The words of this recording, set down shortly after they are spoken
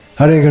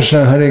Hare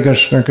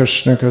Krishna,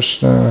 Krishna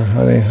Krishna,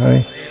 Hare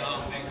Hare,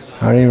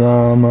 Hare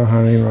Rama,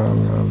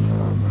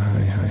 Rama,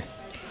 Hare Hare.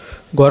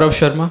 Gaurav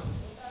Sharma,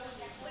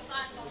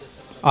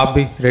 आप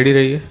भी ready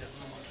रहिए.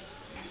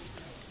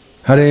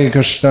 Hare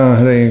Krishna,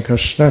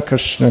 Krishna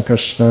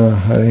Krishna,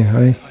 Hare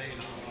Hare,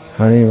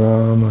 Hare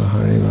Rama,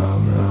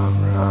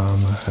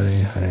 Rama,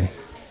 Hare Hare.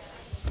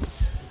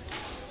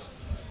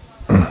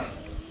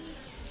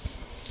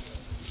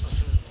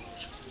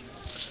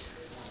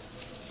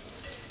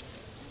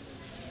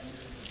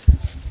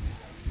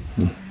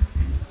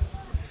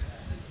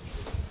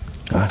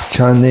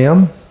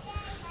 Chandayam.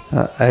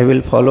 I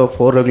will follow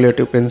 4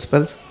 regulative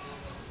principles: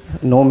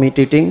 no meat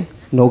eating,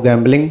 no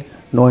gambling,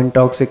 no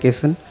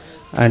intoxication,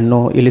 and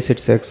no illicit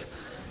sex.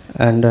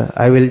 And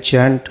I will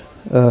chant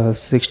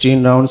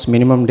 16 rounds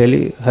minimum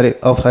daily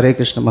of Hare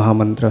Krishna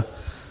Mahamantra.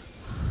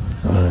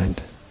 All right.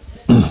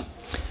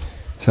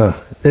 So,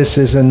 this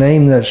is a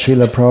name that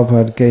Srila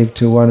Prabhupada gave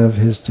to one of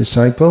his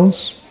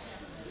disciples.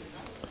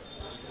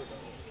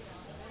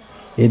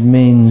 It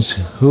means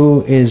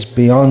who is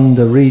beyond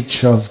the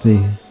reach of the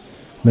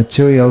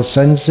material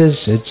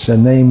senses. It's a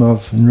name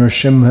of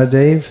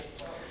Nrsimhadev.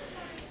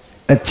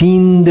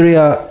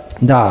 Atindriya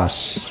Das.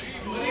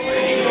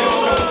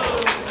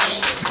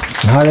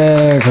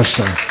 Hare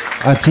Krishna.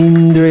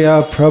 Atindriya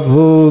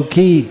Prabhu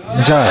ki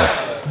jai.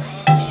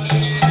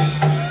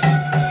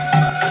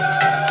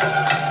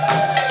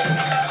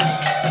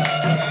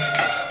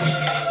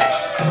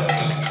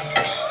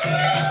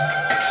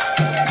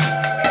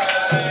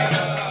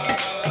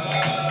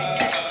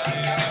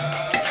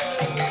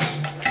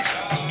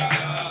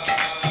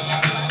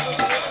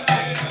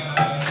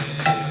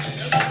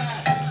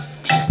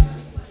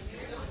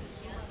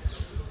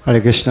 Hare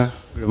Krishna,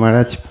 Guru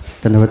Maharaj,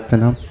 Dandavat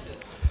Pranam.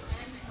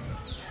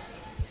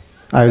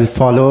 I will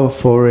follow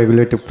 4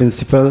 regulative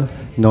principles: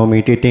 no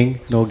meat eating,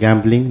 no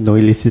gambling, no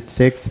illicit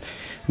sex,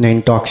 no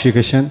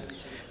intoxication,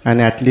 and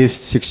at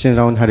least 16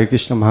 rounds Hare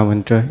Krishna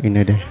Mahamantra in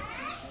a day.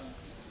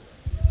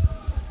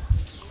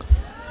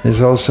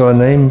 There's also a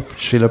name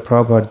Srila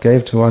Prabhupada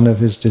gave to one of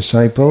his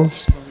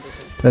disciples.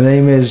 The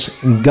name is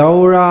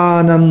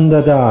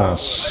Gaurananda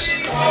Das.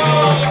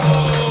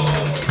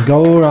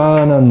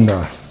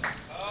 Gaurananda.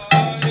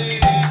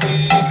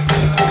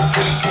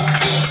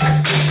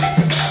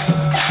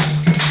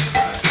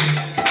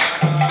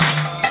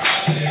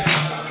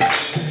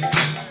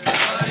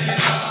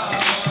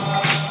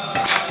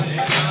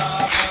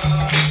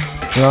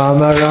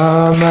 Rama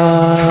Rama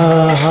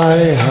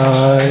Hare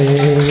Hare.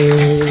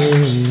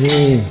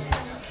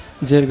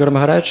 Dear Guru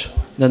Maharaj,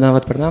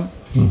 Dandavat Pranam.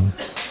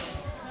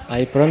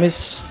 I promise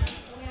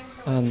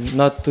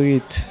not to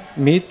eat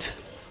meat,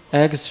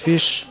 eggs,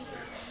 fish,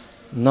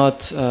 not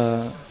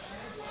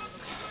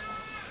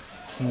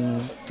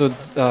to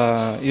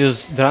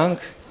use drunk,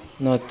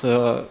 not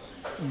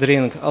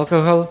drink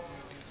alcohol,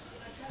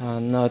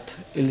 not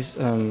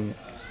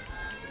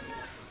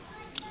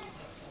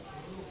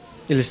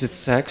illicit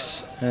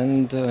sex,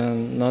 and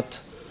not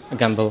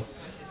gamble.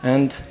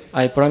 And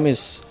I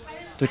promise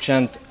to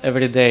chant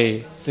every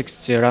day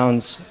 60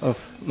 rounds of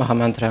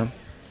Mahamantra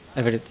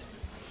every day.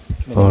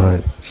 All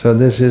right. So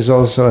this is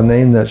also a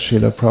name that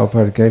Srila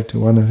Prabhupada gave to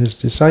one of his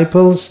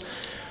disciples,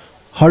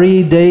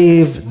 Hari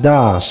Dev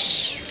Das.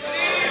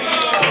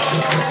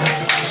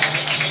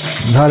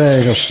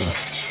 Hare Krishna.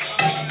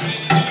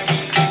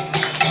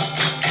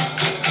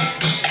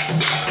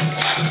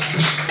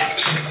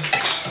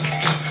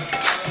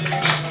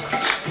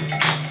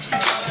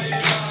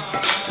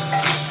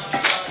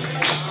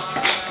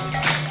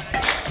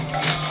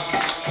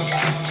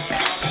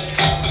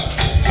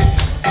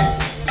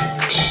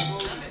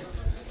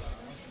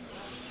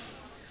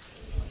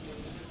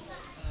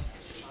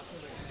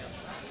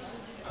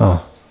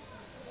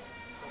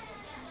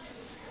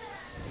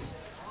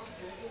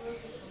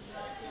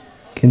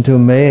 কিন্তু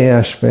মেয়ে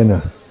আসবে না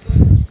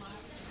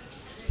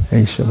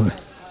এই সময়।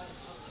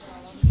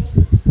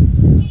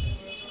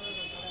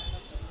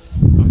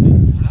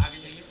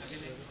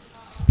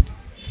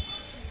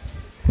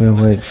 We'll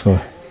wait for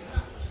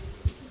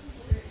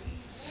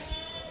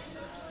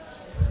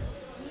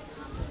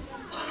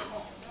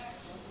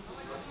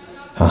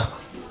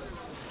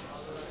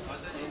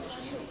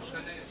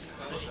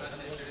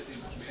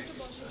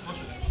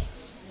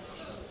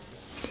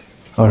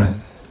All right.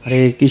 হরে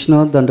কৃষ্ণ,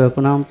 দণ্ড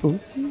প্রণাম।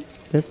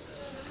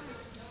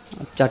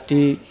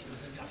 4টি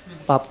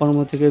পাপ কর্ম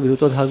থেকে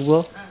বিরত থাকব।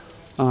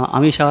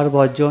 আমিষাহার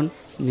বর্জন,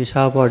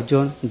 নেশা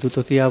বর্জন,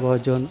 দ্রুতক্রিয়া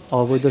বর্জন,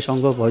 অবৈধ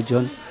সঙ্গ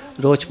বর্জন।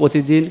 রোজ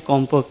প্রতিদিন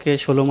কমপক্ষে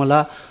 16 মালা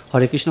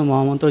হরে কৃষ্ণ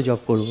মহামন্ত্র জপ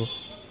করব।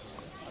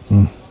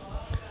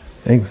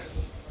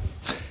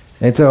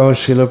 এটা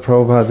শিল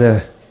প্রভুপাদের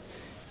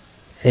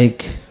এক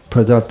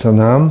প্রদত্ত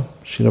নাম,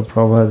 শিল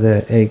প্রভুপাদের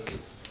এক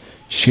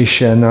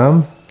শিষ্যের নাম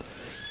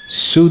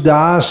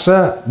Sudasa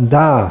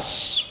Das.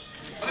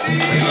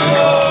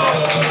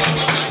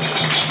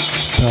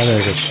 Hare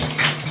Krishna.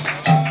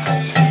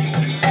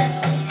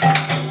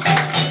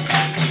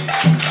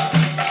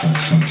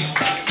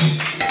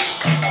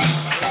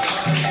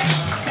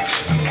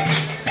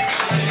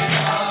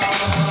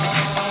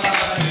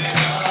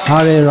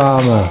 Hare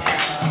Rama.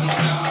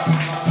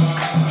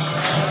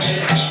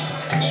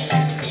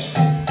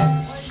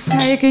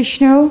 হরে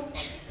কৃষ্ণ,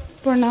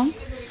 প্রণাম।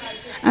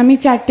 আমি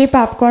 4টে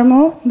পাপকর্ম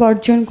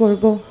বর্জন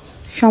করব।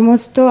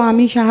 সমস্ত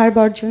আমিষ আহার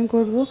বর্জন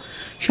করব,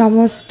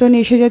 সমস্ত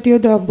নেশাজাতীয়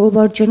দ্রব্য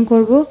বর্জন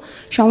করব,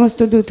 সমস্ত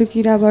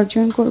দ্রুতক্রীড়া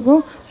বর্জন করব,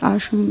 আর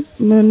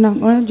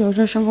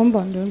যৌনসঙ্গম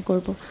বর্জন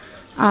করব।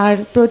 আর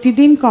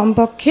প্রতিদিন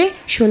কমপক্ষে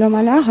 16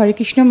 মালা হরে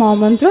কৃষ্ণ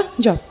মহামন্ত্র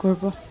জপ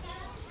করব।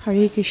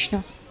 হরে Krishna.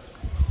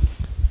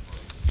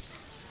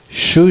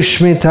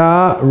 Shushmita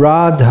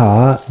Radha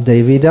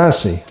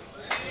Devidasi.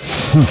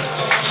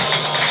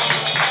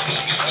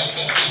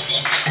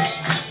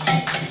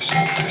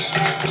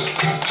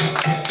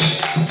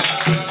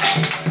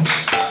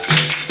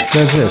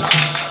 That's it.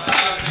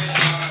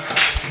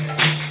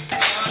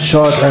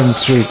 Short and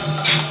sweet.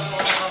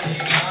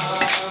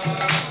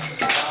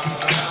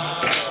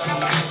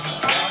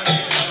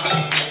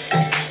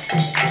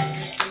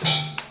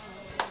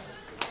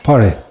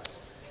 Pare.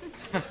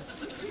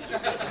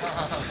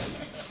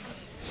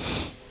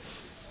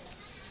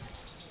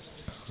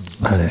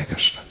 Hare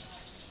Krishna.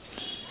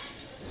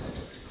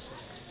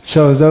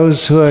 So those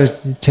who are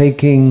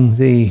taking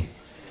the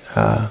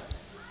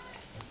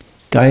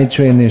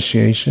Gayatri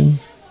initiation,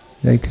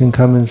 they can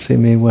come and see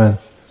me when.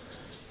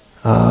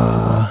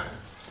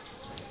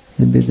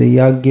 It'll be the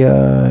yagya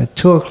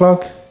 2 o'clock.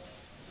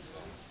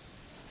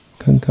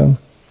 Can come.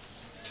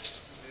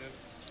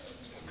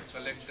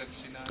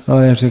 Oh,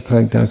 I have to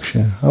collect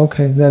dakshina.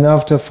 Okay, then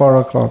after 4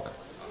 o'clock.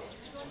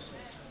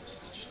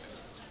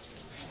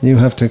 You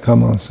have to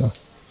come also.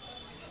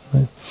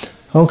 Right.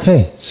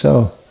 Okay, so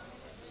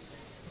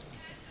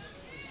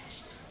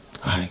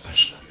Hare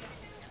Krishna.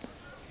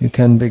 You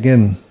can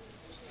begin.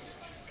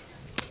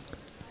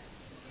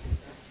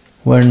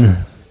 When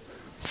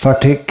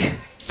Phatik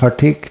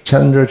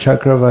Chandra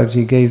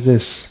Chakravarti gave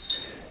this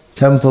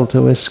temple to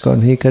ISKCON,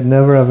 he could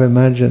never have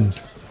imagined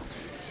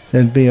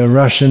there'd be a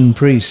Russian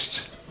priest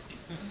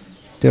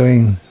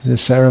doing the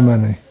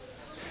ceremony.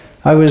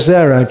 I was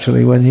there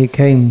actually when he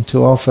came to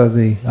offer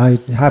I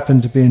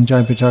happened to be in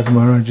Jayapataka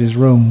Maharaj's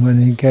room when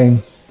he came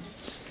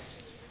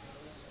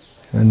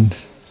and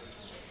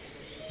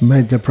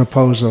made the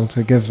proposal to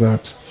give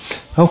that.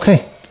 Okay,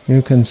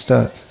 you can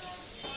start.